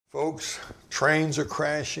folks. Trains are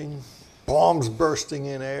crashing, bombs bursting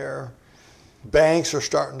in air, banks are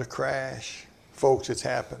starting to crash. Folks, it's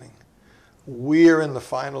happening. We're in the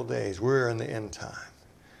final days. We're in the end time.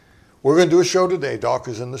 We're going to do a show today. Doc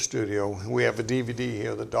is in the studio. We have a DVD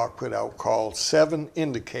here that Doc put out called 7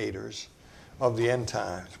 Indicators of the End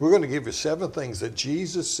Times. We're going to give you 7 things that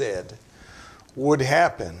Jesus said would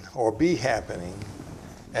happen or be happening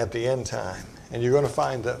at the end time. And you're going to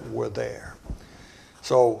find that we're there.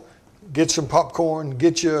 So get some popcorn,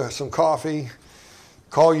 get you some coffee,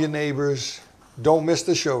 call your neighbors. Don't miss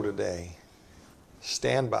the show today.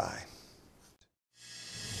 Stand by.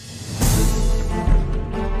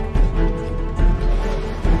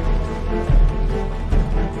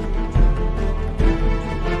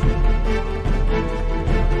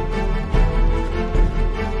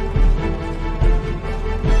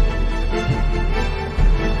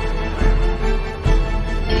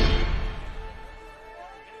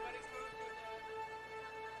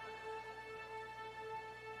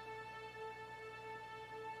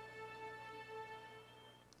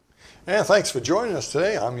 And thanks for joining us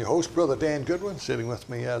today. I'm your host, Brother Dan Goodwin. Sitting with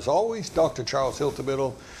me, as always, Dr. Charles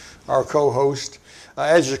Hiltibidal, our co-host.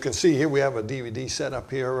 As you can see here, we have a DVD set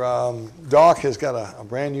up here. Doc has got a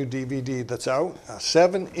brand new DVD that's out,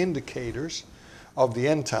 7 Indicators of the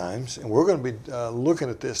End Times. And we're going to be looking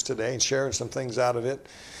at this today and sharing some things out of it.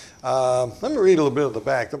 Let me read a little bit of the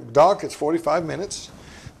back. Doc, it's 45 minutes,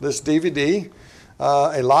 this DVD.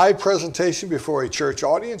 A live presentation before a church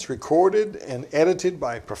audience, recorded and edited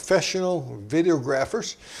by professional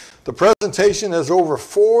videographers. The presentation has over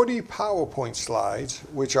 40 PowerPoint slides,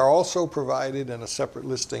 which are also provided in a separate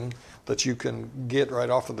listing that you can get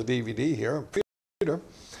right off of the DVD here.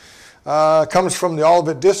 Comes from the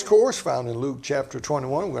Olivet Discourse found in Luke chapter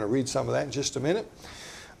 21. We're going to read some of that in just a minute.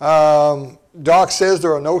 Doc says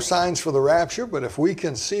there are no signs for the rapture, but if we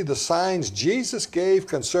can see the signs Jesus gave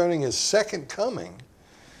concerning his second coming,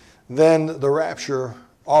 then the rapture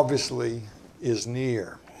obviously is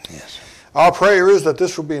near. Yes. Our prayer is that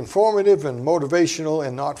this will be informative and motivational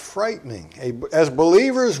and not frightening. As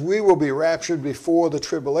believers, we will be raptured before the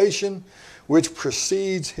tribulation, which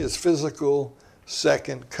precedes his physical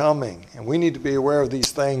second coming. And we need to be aware of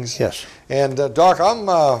these things. Yes. And Doc, I'm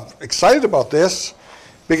excited about this.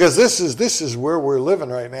 Because this is where we're living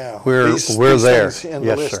right now. We're there. Things in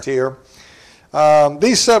the list here.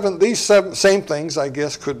 These seven same things, I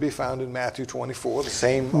guess, could be found in Matthew 24. The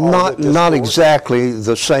same. Not exactly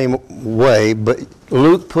the same way, but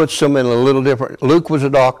Luke puts them in a little different. Luke was a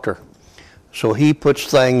doctor, so he puts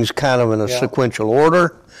things kind of in a sequential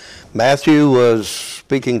order. Matthew was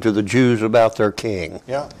speaking to the Jews about their king.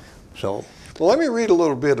 Yeah. So. Well, let me read a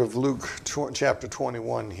little bit of Luke chapter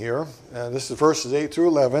 21 here. This is verses 8 through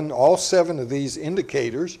 11. All 7 of these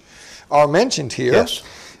indicators are mentioned here. Yes.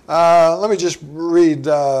 Let me just read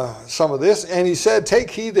some of this. And he said,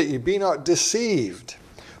 "Take heed that ye be not deceived,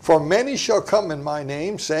 for many shall come in my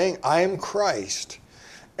name, saying, I am Christ,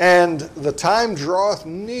 and the time draweth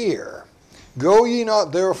near. Go ye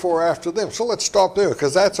not therefore after them." So let's stop there,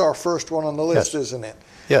 because that's our first one on the list, isn't it?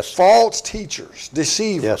 Yes. False teachers,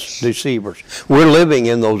 deceivers. Yes, deceivers. We're living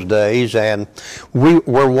in those days, and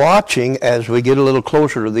we're watching as we get a little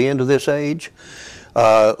closer to the end of this age.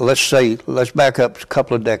 Let's back up a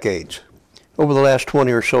couple of decades. Over the last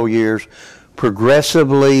 20 or so years,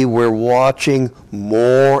 progressively we're watching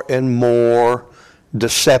more and more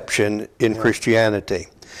deception in Christianity.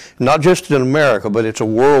 Not just in America, but it's a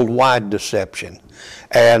worldwide deception.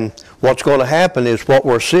 And what's going to happen is what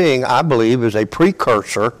we're seeing, I believe, is a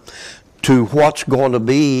precursor to what's going to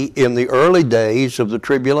be in the early days of the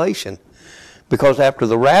tribulation. Because after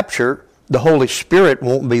the rapture, the Holy Spirit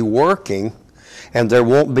won't be working, and there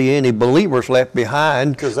won't be any believers left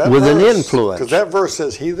behind with an influence. Because that verse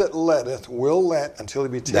says, "He that letteth will let until he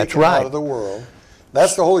be taken right. out of the world."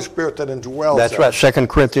 That's the Holy Spirit that indwells us. That's right, 2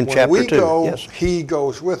 Corinthians chapter 2. When we go, yes. He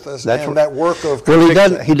goes with us, That's and right. that work of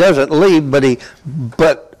conviction. Well, he doesn't leave,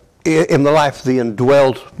 but in the life of the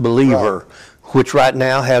indwelled believer, which right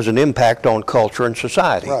now has an impact on culture and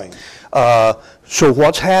society. Right. So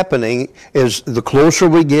what's happening is the closer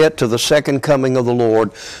we get to the second coming of the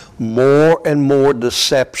Lord, more and more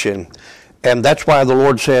deception. And that's why the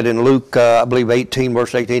Lord said in Luke, I believe 18,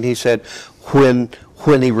 verse 18, he said, when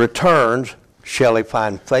he returns, shall he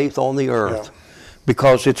find faith on the earth? Yeah.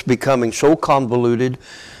 Because it's becoming so convoluted.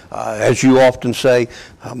 As you often say,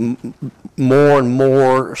 more and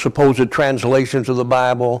more supposed translations of the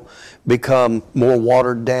Bible become more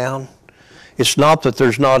watered down. It's not that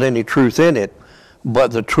there's not any truth in it,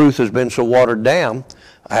 but the truth has been so watered down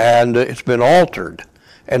and it's been altered.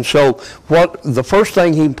 And so the first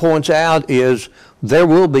thing he points out is there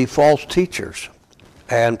will be false teachers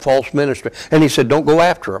and false ministry. And he said, don't go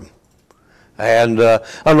after them. And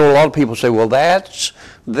I know a lot of people say, well,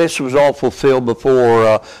 this was all fulfilled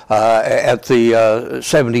before at the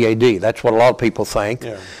 70 AD. That's what a lot of people think.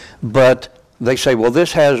 Yeah. But they say, well,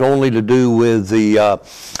 this has only to do with the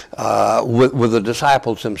with the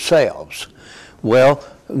disciples themselves. Well,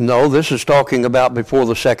 no, this is talking about before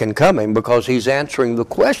the second coming, because he's answering the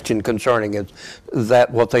question concerning it, that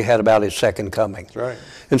what they had about his second coming. That's right.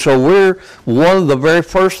 And so one of the very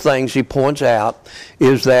first things he points out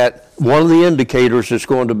is that one of the indicators that's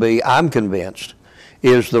going to be, I'm convinced,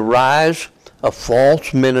 is the rise of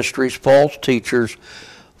false ministries, false teachers,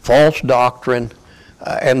 false doctrine,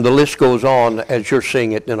 and the list goes on as you're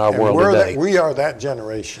seeing it in our world today. We are that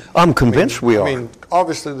generation. I'm convinced we are. I mean,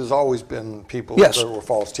 obviously there's always been people Yes. that were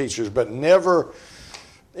false teachers, but never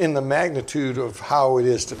in the magnitude of how it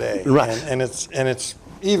is today. Right. And it's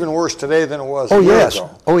even worse today than it was Oh, a year yes. ago.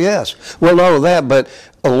 Oh, yes. Well, not only that, but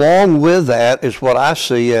along with that is what I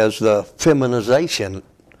see as the feminization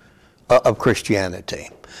of Christianity.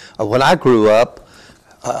 When I grew up,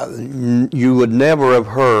 you would never have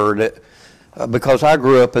heard, because I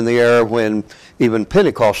grew up in the era when even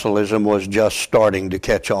Pentecostalism was just starting to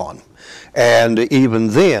catch on. And even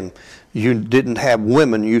then, you didn't have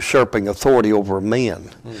women usurping authority over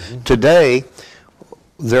men. Mm-hmm. Today,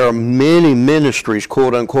 there are many ministries,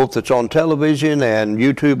 quote unquote, that's on television and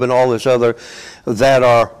YouTube and all this other, that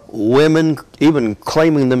are women even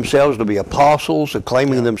claiming themselves to be apostles and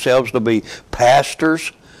claiming themselves to be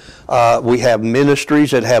pastors. We have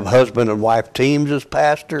ministries that have husband and wife teams as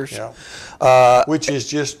pastors. Yeah. Which is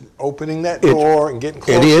just opening that door and getting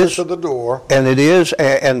closer to the door. And it is,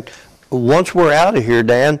 and once we're out of here,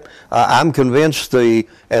 Dan, I'm convinced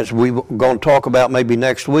as we're going to talk about maybe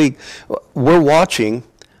next week, we're watching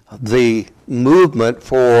the movement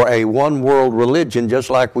for a one world religion, just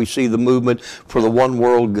like we see the movement for the one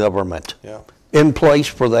world government in place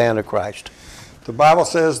for the Antichrist. The Bible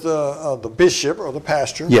says the bishop or the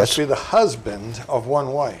pastor must be the husband of one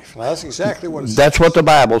wife. Now that's exactly what it says. That's what the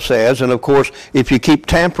Bible says, and of course, if you keep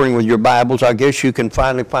tampering with your Bibles, I guess you can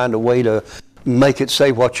finally find a way to make it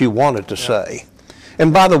say what you want it to say.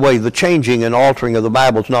 And by the way, the changing and altering of the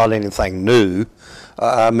Bible is not anything new.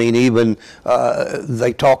 I mean, even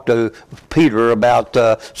they talked to Peter about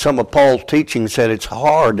some of Paul's teaching, said it's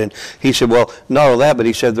hard. And he said, well, not only that, but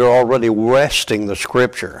he said they're already wresting the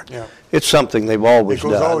Scripture. Yeah. It's something they've always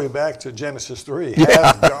done. It goes all the way back to Genesis 3.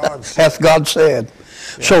 Yeah. Hath God said.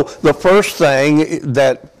 Yeah. So the first thing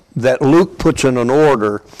that Luke puts in an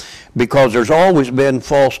order, because there's always been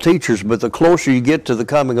false teachers, but the closer you get to the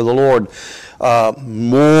coming of the Lord,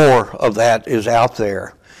 more of that is out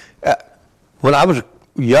there. When I was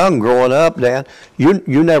young growing up, Dan,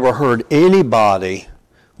 you never heard anybody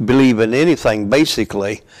believe in anything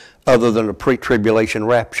basically other than a pre-tribulation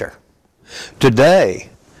rapture. Today,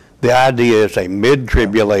 the idea is a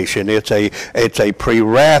mid-tribulation, it's a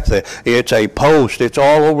pre-wrath, it's a post, it's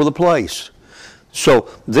all over the place. So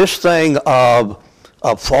this thing of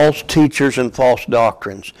false teachers and false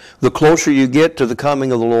doctrines, the closer you get to the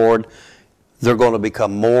coming of the Lord, they're going to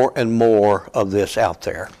become more and more of this out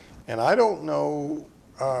there. And I don't know,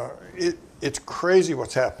 it's crazy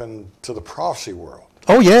what's happened to the prophecy world.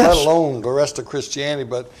 Oh, yes. Let alone the rest of Christianity,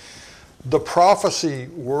 but the prophecy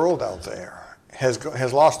world out there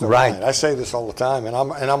has lost their mind. I say this all the time, and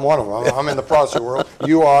I'm one of them. I'm in the prophecy world.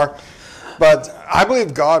 You are. But I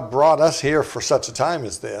believe God brought us here for such a time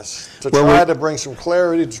as this, to try to bring some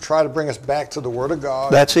clarity, to try to bring us back to the Word of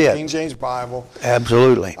God. That's it. King James Bible.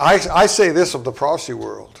 Absolutely. I say this of the prophecy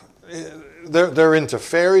world. They're into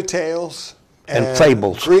fairy tales and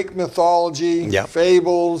fables, Greek mythology,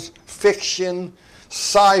 fables, fiction,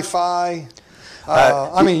 sci-fi.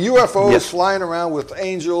 I mean, UFOs flying around with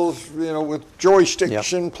angels, with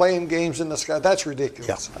joysticks and playing games in the sky. That's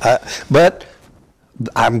ridiculous. But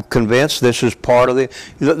I'm convinced this is part of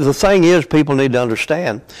the thing is, people need to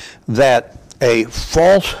understand that a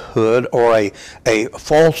falsehood or a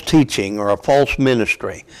false teaching or a false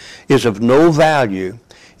ministry is of no value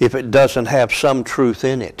if it doesn't have some truth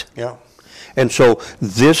in it. Yeah. And so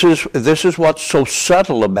this is what's so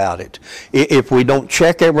subtle about it. If we don't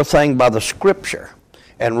check everything by the Scripture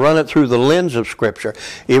and run it through the lens of Scripture,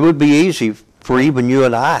 it would be easy for even you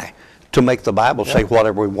and I to make the Bible say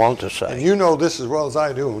whatever we want to say. And you know this as well as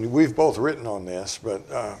I do. We've both written on this, but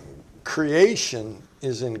creation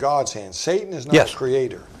is in God's hands. Satan is not a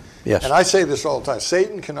creator. Yes. And I say this all the time.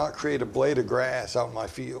 Satan cannot create a blade of grass out in my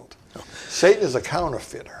field. Satan is a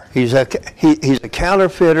counterfeiter. He's a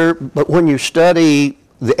counterfeiter, but when you study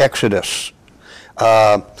the Exodus,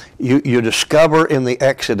 you discover in the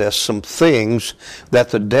Exodus some things that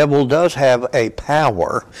the devil does have a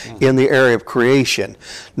power in the area of creation,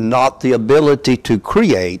 not the ability to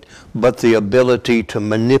create, but the ability to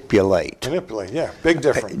manipulate. Manipulate, yeah, big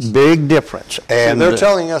difference. Big difference. And they're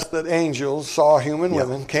telling us that angels saw human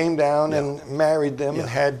women, came down and married them and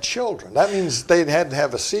had children. That means they had to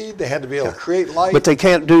have a seed, they had to be able to create life. But they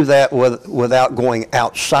can't do that without going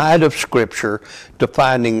outside of Scripture to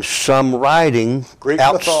finding some writing Greek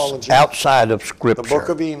mythology, outside of Scripture. The Book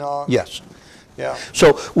of Enoch. Yes. Yeah.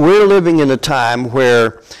 So we're living in a time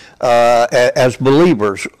where, as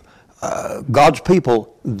believers, God's people,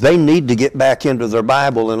 they need to get back into their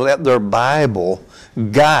Bible and let their Bible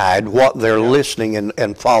guide what they're listening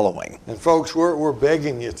and following. And folks, we're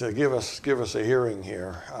begging you to give us a hearing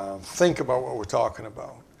here. Think about what we're talking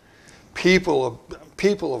about. People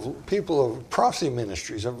of prophecy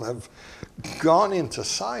ministries have gone into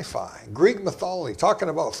sci-fi, Greek mythology, talking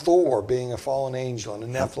about Thor being a fallen angel and a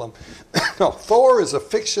Nephilim. No, Thor is a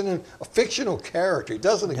fictional character. He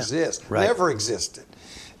doesn't exist. Right. Never existed.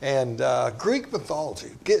 And Greek mythology,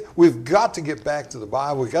 we've got to get back to the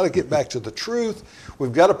Bible. We've got to get back to the truth.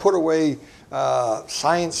 We've got to put away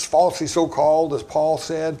science, falsely so-called, as Paul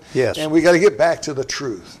said. Yes. And we've got to get back to the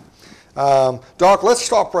truth. Doc, let's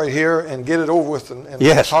stop right here and get it over with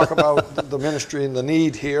and talk about the ministry and the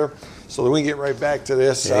need here so that we can get right back to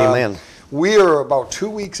this. Amen. We are about 2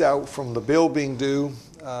 weeks out from the bill being due.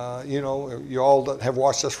 You know, you all that have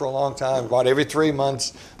watched us for a long time, about every 3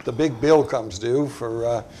 months, the big bill comes due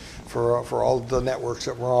for all the networks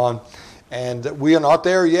that we're on. And we are not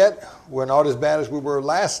there yet. We're not as bad as we were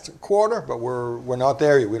last quarter, but we're not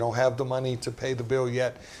there yet. We don't have the money to pay the bill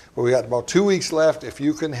yet. But we got about 2 weeks left. If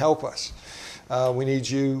you can help us, we need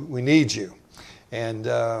you. We need you. And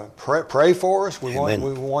pray for us. We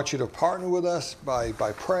want you to partner with us by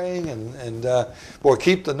praying and boy,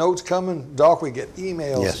 keep the notes coming. Doc, we get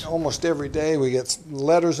emails almost every day. We get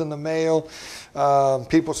letters in the mail.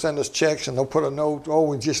 People send us checks and they'll put a note. Oh,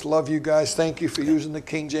 we just love you guys. Thank you for using the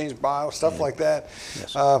King James Bible, stuff like that.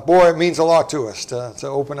 Yes. Boy, it means a lot to us to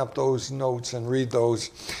open up those notes and read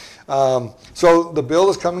those. So the bill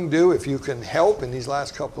is coming due. If you can help in these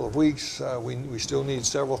last couple of weeks, we still need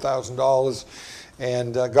several $1,000s.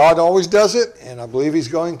 And God always does it, and I believe He's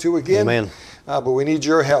going to again. Amen. But we need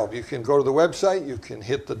your help. You can go to the website. You can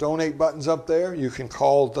hit the donate buttons up there. You can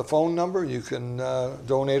call the phone number. You can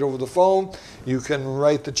donate over the phone. You can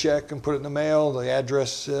write the check and put it in the mail. The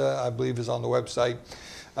address, I believe, is on the website.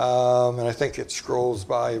 And I think it scrolls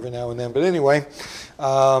by every now and then. But anyway,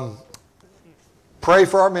 pray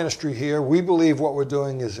for our ministry here. We believe what we're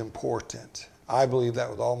doing is important. I believe that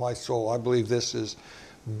with all my soul. I believe this is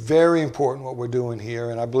very important what we're doing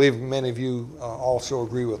here, and I believe many of you also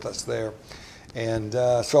agree with us there. And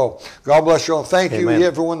so God bless you all. Thank you,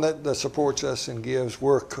 everyone that supports us and gives.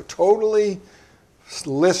 We're totally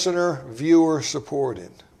listener, viewer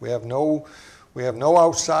supported. We have no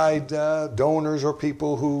outside donors or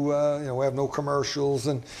people who we have no commercials,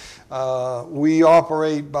 and we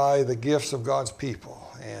operate by the gifts of God's people.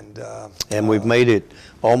 And we've made it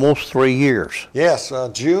almost 3 years. Yes,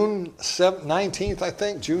 June 19th, I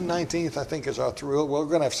think. June 19th, I think, is our thrill. We're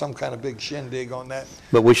going to have some kind of big shindig on that.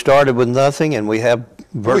 But we started with nothing, and we have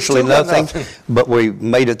virtually nothing. But we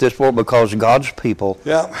made it this far because God's people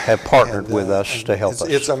have partnered with us to help us.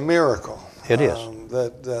 It's a miracle. It is.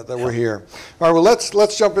 That we're here. All right, well,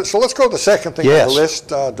 let's jump in. So let's go to the second thing on the list,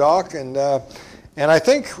 Doc, and I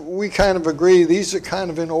think we kind of agree these are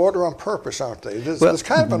kind of in order on purpose, aren't they? There's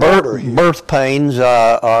kind of an order here. Birth pains,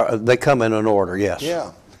 they come in an order, yes.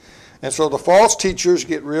 Yeah. And so the false teachers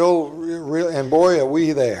get real, and boy, are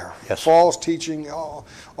we there. Yes. False teaching all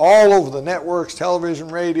over the networks, television,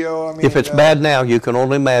 radio. I mean, if it's bad now, you can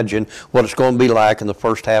only imagine what it's going to be like in the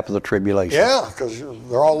first half of the tribulation. Yeah, because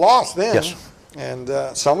they're all lost then. Yes. And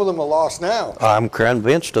some of them are lost now. I'm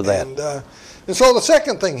convinced of that. And so the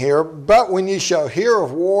second thing here, but when ye shall hear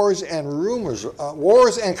of wars and rumors,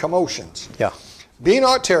 wars and commotions, be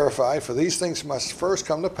not terrified, for these things must first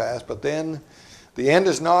come to pass, but then the end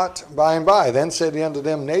is not by and by. Then said he unto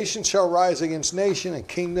them, nation shall rise against nation, and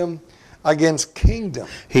kingdom against kingdom.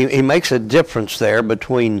 He makes a difference there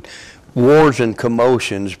between wars and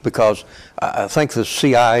commotions, because I think the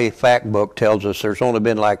CIA fact book tells us there's only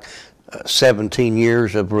been like 17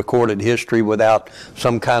 years of recorded history without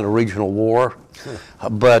some kind of regional war.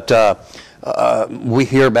 But we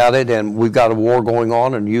hear about it, and we've got a war going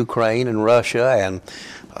on in Ukraine and Russia, and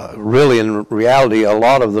really in reality a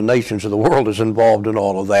lot of the nations of the world is involved in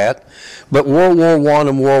all of that. But World War I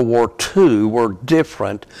and World War II were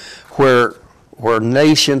different, where where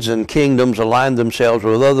nations and kingdoms aligned themselves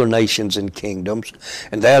with other nations and kingdoms.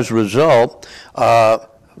 And as a result,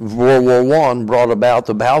 World War I brought about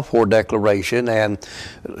the Balfour Declaration, and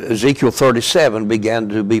Ezekiel 37 began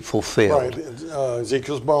to be fulfilled. Right,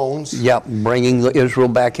 Ezekiel's bones. Yep, bringing Israel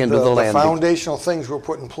back into the land. The foundational things were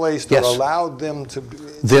put in place that allowed them to be.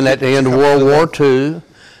 Then at the end of World War II,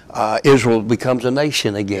 Israel becomes a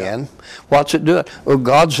nation again. Yeah. What's it doing? Well,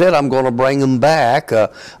 God said, I'm going to bring them back.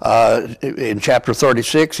 In chapter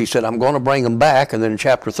 36, he said, I'm going to bring them back. And then in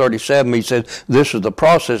chapter 37, he said, this is the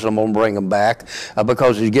process I'm going to bring them back,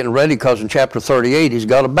 because he's getting ready, because in chapter 38, he's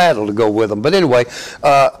got a battle to go with them. But anyway,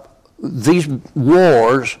 these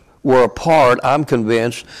wars were a part, I'm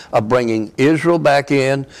convinced, of bringing Israel back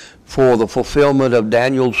in for the fulfillment of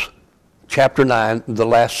Daniel's chapter 9, the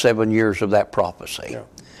last 7 years of that prophecy. Yeah.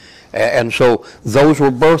 And so those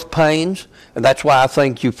were birth pains, and that's why I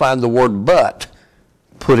think you find the word "but"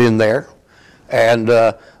 put in there. And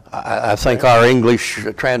I think our English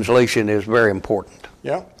translation is very important.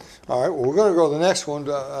 Yeah. All right. Well, we're going to go to the next one.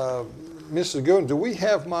 Mrs. Goodwin, do we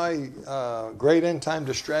have my Great End Time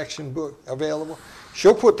Distraction book available?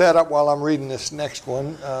 She'll put that up while I'm reading this next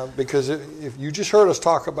one, because if you just heard us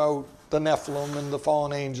talk about the Nephilim and the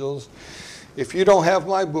fallen angels, if you don't have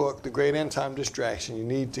my book, The Great End Time Distraction, you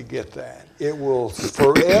need to get that. It will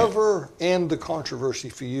forever end the controversy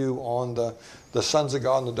for you on the sons of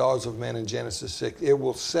God and the daughters of men in Genesis 6. It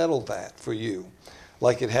will settle that for you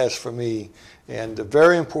like it has for me. And a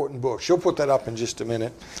very important book. She'll put that up in just a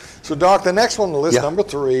minute. So, Doc, the next one on the list, number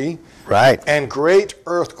 3. Right. And great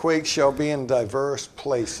earthquakes shall be in diverse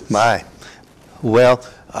places. Well,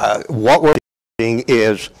 what we're seeing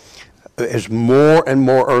is more and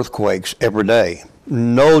more earthquakes every day.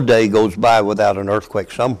 No day goes by without an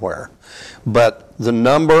earthquake somewhere. But the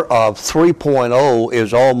number of 3.0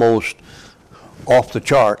 is almost off the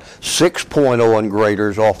chart. 6.0 and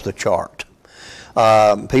greater is off the chart.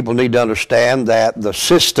 People need to understand that the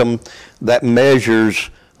system that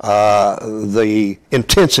measures the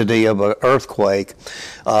intensity of an earthquake,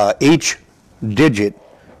 each digit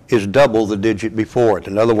is double the digit before it.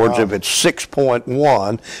 In other words, if it's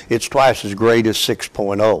 6.1, it's twice as great as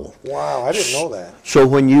 6.0. Wow, I didn't know that. So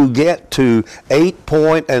when you get to 8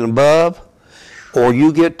 point and above, or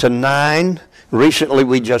you get to 9, recently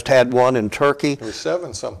we just had one in Turkey. It was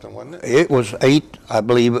 7 something, wasn't it? It was 8, I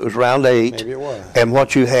believe it was around 8. Maybe it was. And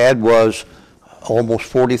what you had was almost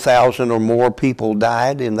 40,000 or more people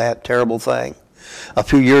died in that terrible thing. A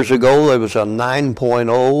few years ago, there was a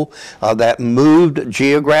 9.0 that moved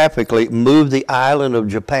geographically, moved the island of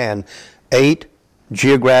Japan 8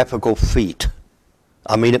 geographical feet.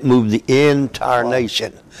 I mean, it moved the entire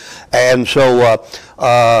nation. And so,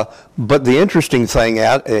 but the interesting thing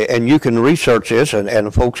and you can research this,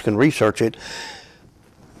 and folks can research it,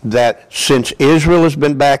 that since Israel has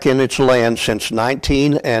been back in its land since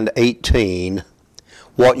 1918,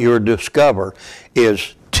 what you'll discover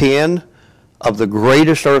is 10 of the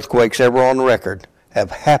greatest earthquakes ever on record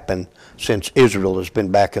have happened since Israel has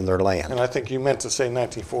been back in their land. And I think you meant to say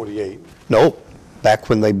 1948. No, back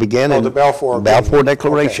when they began in the Balfour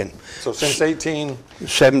Declaration. Okay. So since 18?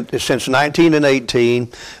 Since 19 and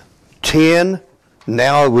 18, 10,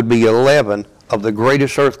 now it would be 11 of the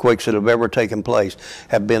greatest earthquakes that have ever taken place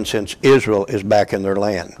have been since Israel is back in their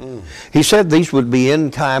land. He said these would be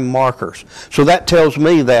end-time markers. So that tells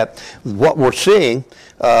me that what we're seeing,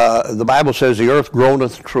 the Bible says the earth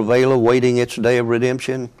groaneth, travaileth, waiting its day of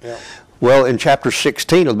redemption. Yeah. Well, in chapter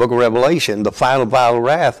 16 of the book of Revelation, the final vial of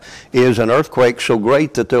wrath is an earthquake so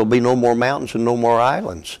great that there'll be no more mountains and no more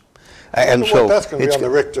islands. And so that's going to be on the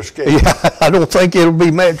Richter scale. Yeah, I don't think it'll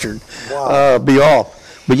be measured. Wow. Be off.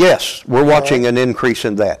 But yes, we're watching an increase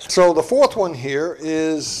in that. So the fourth one here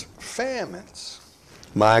is famines.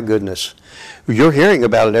 My goodness. You're hearing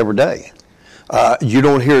about it every day. You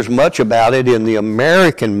don't hear as much about it in the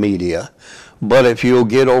American media, but if you'll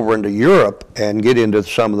get over into Europe and get into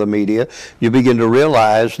some of the media, you begin to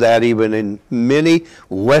realize that even in many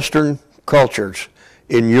Western cultures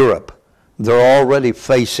in Europe, they're already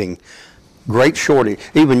facing great shortage.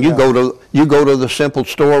 Even you go to the simple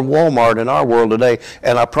store of Walmart in our world today,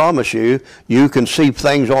 and I promise you, you can see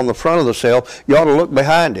things on the front of the shelf. You ought to look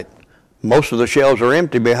behind it. Most of the shelves are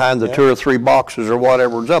empty behind the 2 or 3 boxes or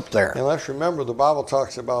whatever's up there. And let's remember, the Bible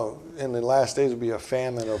talks about in the last days will be a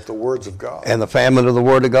famine of the words of God. And the famine of the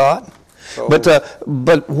Word of God. So,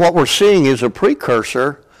 but what we're seeing is a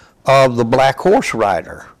precursor of the black horse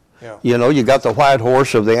rider. Yeah. You know, you got the white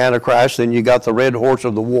horse of the Antichrist, then you got the red horse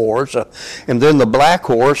of the wars, and then the black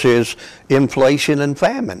horse is inflation and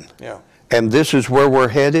famine. Yeah. And this is where we're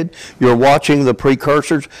headed. You're watching the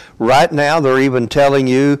precursors. Right now, they're even telling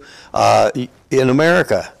you, in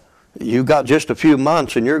America. You've got just a few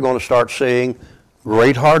months and you're going to start seeing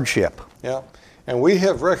great hardship. Yeah. And we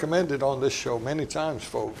have recommended on this show many times,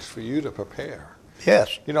 folks, for you to prepare.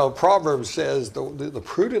 Yes. You know, Proverbs says, the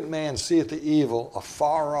prudent man seeth the evil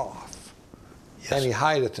afar off, yes, and he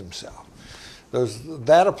hideth himself.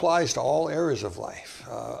 That applies to all areas of life,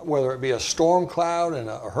 whether it be a storm cloud and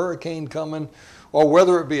a hurricane coming, or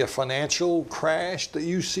whether it be a financial crash that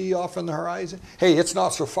you see off on the horizon. Hey, it's not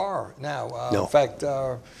so far now. No. In fact,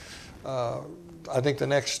 I think the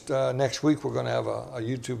next week we're going to have a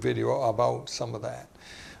YouTube video about some of that.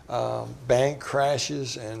 Bank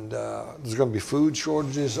crashes, and there's going to be food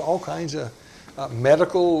shortages, all kinds of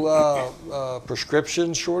medical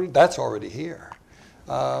prescription shortage. That's already here.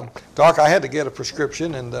 Doc, I had to get a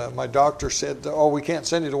prescription, and my doctor said, "Oh, we can't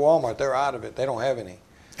send you to Walmart. They're out of it. They don't have any."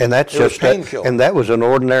 And that's just painkiller. And that was an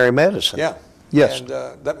ordinary medicine. Yeah. Yes.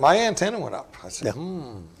 And my antenna went up. I said,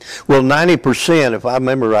 Well, 90%, if I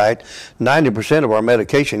remember right, 90% of our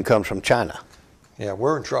medication comes from China. Yeah,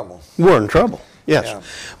 we're in trouble. We're in trouble. Yes. Yeah.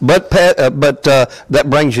 But that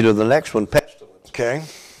brings you to the next one, pestilence. Okay.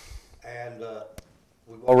 And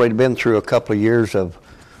we've already been through a couple of years of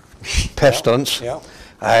pestilence. Yeah.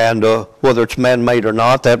 And whether it's man-made or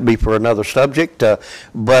not, that'd be for another subject.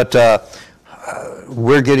 But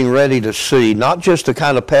we're getting ready to see not just the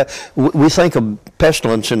kind of we think of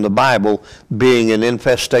pestilence in the Bible being an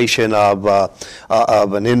infestation of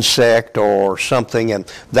an insect or something,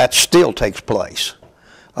 and that still takes place.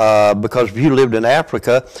 Because if you lived in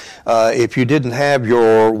Africa, if you didn't have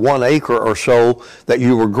your 1 acre or so that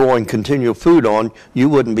you were growing continual food on, you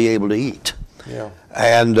wouldn't be able to eat. Yeah.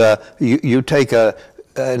 And you take an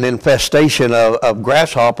infestation of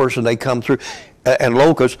grasshoppers, and they come through, and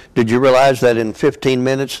locusts. Did you realize that in 15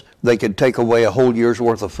 minutes they could take away a whole year's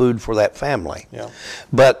worth of food for that family? Yeah.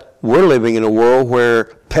 But we're living in a world where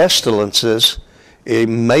pestilences, it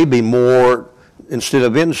may be more, instead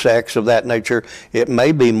of insects of that nature, it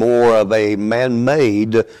may be more of a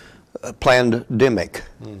man-made pandemic.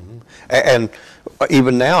 Mm-hmm. And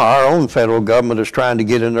even now, our own federal government is trying to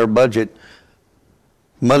get in their budget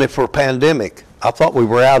money for a pandemic. I thought we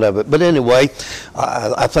were out of it. But anyway,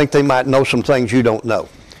 I think they might know some things you don't know.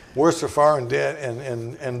 We're so far in debt,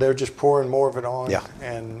 and they're just pouring more of it on. Yeah.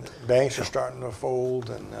 And banks are starting to fold.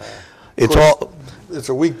 And it's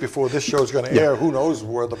a week before this show's going to air. Who knows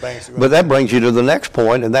where the banks are going to But that brings you to the next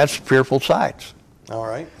point, and that's fearful sights. All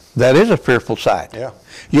right. That is a fearful sight. Yeah.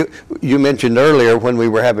 You mentioned earlier when we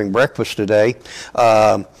were having breakfast today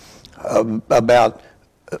about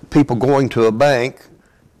people going to a bank,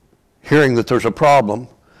 hearing that there's a problem,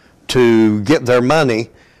 to get their money,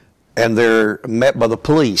 and they're met by the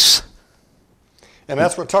police. And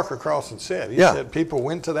that's what Tucker Carlson said. He said people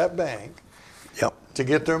went to that bank to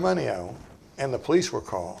get their money out, and the police were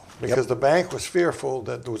called because the bank was fearful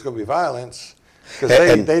that there was going to be violence because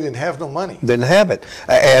they didn't have no money. Didn't have it.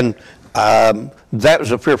 And that was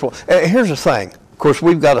a fearful. Here's the thing. Of course,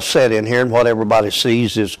 we've got a set in here, and what everybody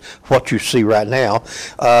sees is what you see right now.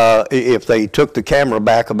 If they took the camera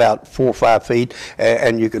back about 4 or 5 feet,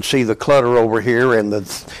 and you could see the clutter over here, and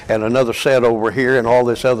another set over here, and all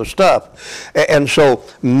this other stuff. And so,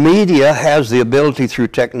 media has the ability through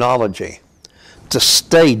technology to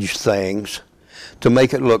stage things, to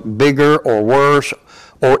make it look bigger or worse,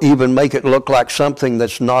 or even make it look like something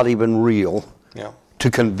that's not even real,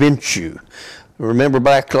 to convince you. Remember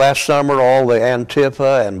back last summer, all the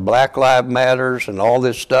Antifa and Black Lives Matters and all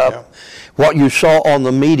this stuff? Yeah. What you saw on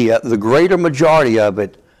the media, the greater majority of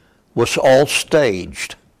it was all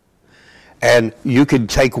staged. And you could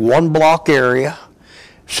take one block area,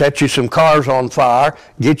 set you some cars on fire,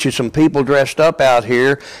 get you some people dressed up out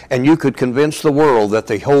here, and you could convince the world that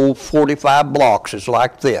the whole 45 blocks is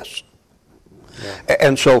like this. Yeah.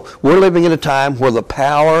 And so we're living in a time where the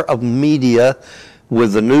power of media,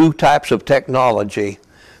 with the new types of technology,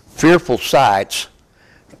 fearful sights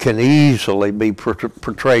can easily be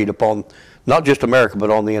portrayed upon not just America, but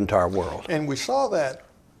on the entire world. And we saw that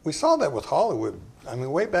with Hollywood. I mean,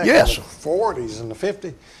 way back in the 40s and the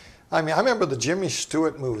 50s. I mean, I remember the Jimmy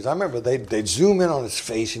Stewart movies. I remember they'd zoom in on his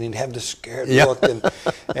face and he'd have this scared look.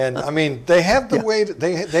 And I mean, they have the way that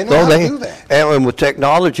they know how to do that. And with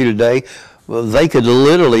technology today, well, they could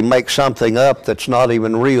literally make something up that's not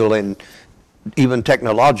even real, and even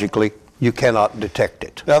technologically, you cannot detect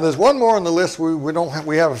it. Now, there's one more on the list.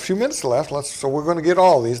 We have a few minutes left. So we're going to get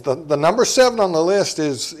all these. The number 7 on the list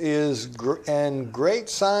is and great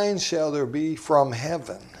signs shall there be from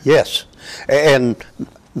heaven. Yes, and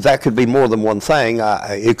that could be more than one thing.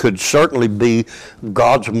 It could certainly be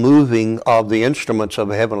God's moving of the instruments of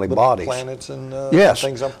heavenly bodies. Planets and yes.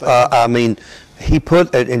 things up there. I mean, he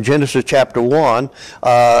put in Genesis chapter 1,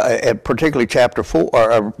 and particularly chapter 4,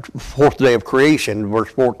 or fourth day of creation, verse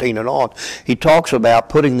 14 and on, he talks about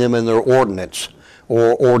putting them in their ordinance,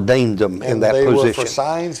 or ordained them in that position. And they were for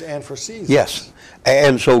signs and for seasons. Yes.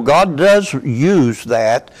 And so God does use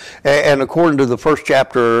that, and according to the first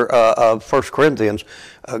chapter of 1 Corinthians,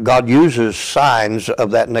 God uses signs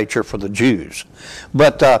of that nature for the Jews.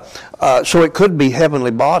 But so it could be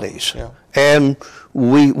heavenly bodies. Yeah. And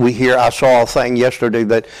we hear, I saw a thing yesterday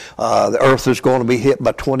that the Earth is going to be hit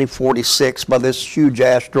by 2046 by this huge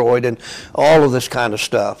asteroid and all of this kind of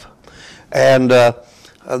stuff. And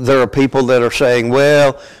there are people that are saying,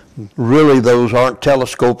 well, really those aren't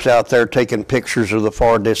telescopes out there taking pictures of the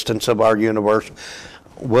far distance of our universe.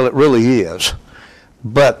 Well, it really is.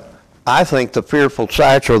 But I think the fearful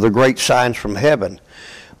sights, or the great signs from heaven,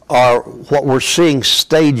 are what we're seeing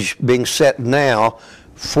stage being set now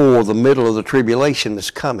for the middle of the tribulation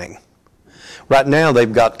that's coming. Right now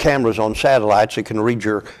they've got cameras on satellites that can read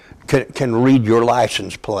your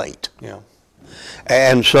license plate. Yeah.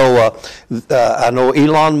 And so I know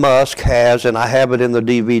Elon Musk has, and I have it in the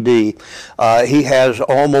DVD, he has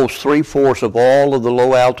almost 3/4 of all of the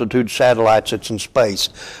low altitude satellites that's in space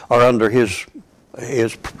are under his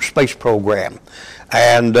space program,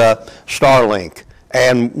 and Starlink.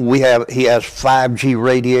 And he has 5G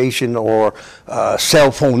radiation or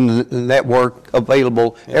cell phone network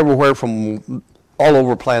available everywhere from all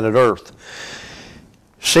over planet Earth.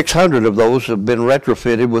 600 of those have been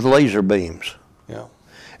retrofitted with laser beams. Yeah.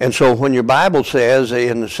 And so when your Bible says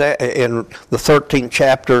in the 13th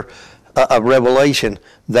chapter of Revelation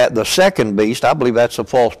that the second beast, I believe that's a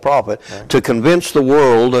false prophet, right, to convince the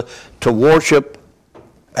world to worship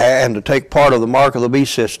and to take part of the mark of the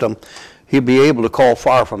beast system, he'll be able to call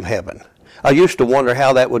fire from heaven. I used to wonder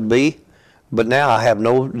how that would be, but now I have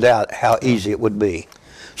no doubt how easy it would be.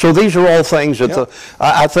 So these are all things that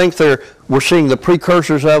I think we're seeing the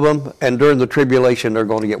precursors of them, and during the tribulation they're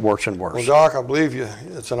going to get worse and worse. Well, Doc, I believe you.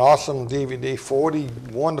 It's an awesome DVD, 40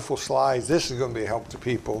 wonderful slides. This is going to be a help to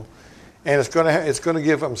people, and it's going to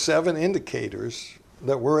give them 7 indicators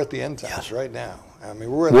that we're at the end times right now. I mean,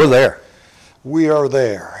 we're there. We are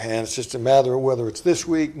there, and it's just a matter of whether it's this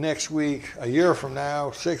week, next week, a year from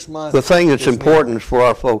now, 6 months. The thing that's important for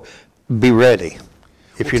our folks, be ready.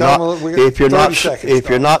 If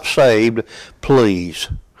you're not saved, please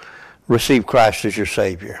receive Christ as your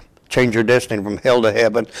Savior. Change your destiny from hell to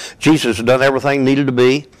heaven. Jesus has done everything needed to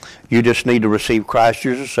be. You just need to receive Christ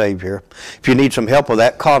as your Savior. If you need some help with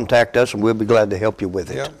that, contact us, and we'll be glad to help you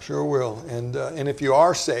with it. Yeah, sure will. And if you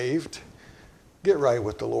are saved, get right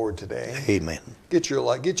with the Lord today. Amen. Get your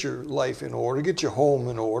life in order. Get your home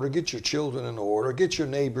in order. Get your children in order. Get your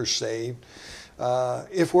neighbors saved.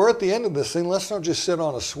 If we're at the end of this thing, let's not just sit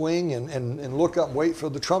on a swing and look up and wait for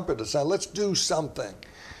the trumpet to sound. Let's do something.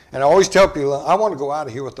 And I always tell people, I want to go out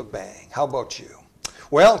of here with a bang. How about you?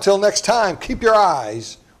 Well, until next time, keep your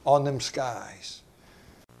eyes on them skies.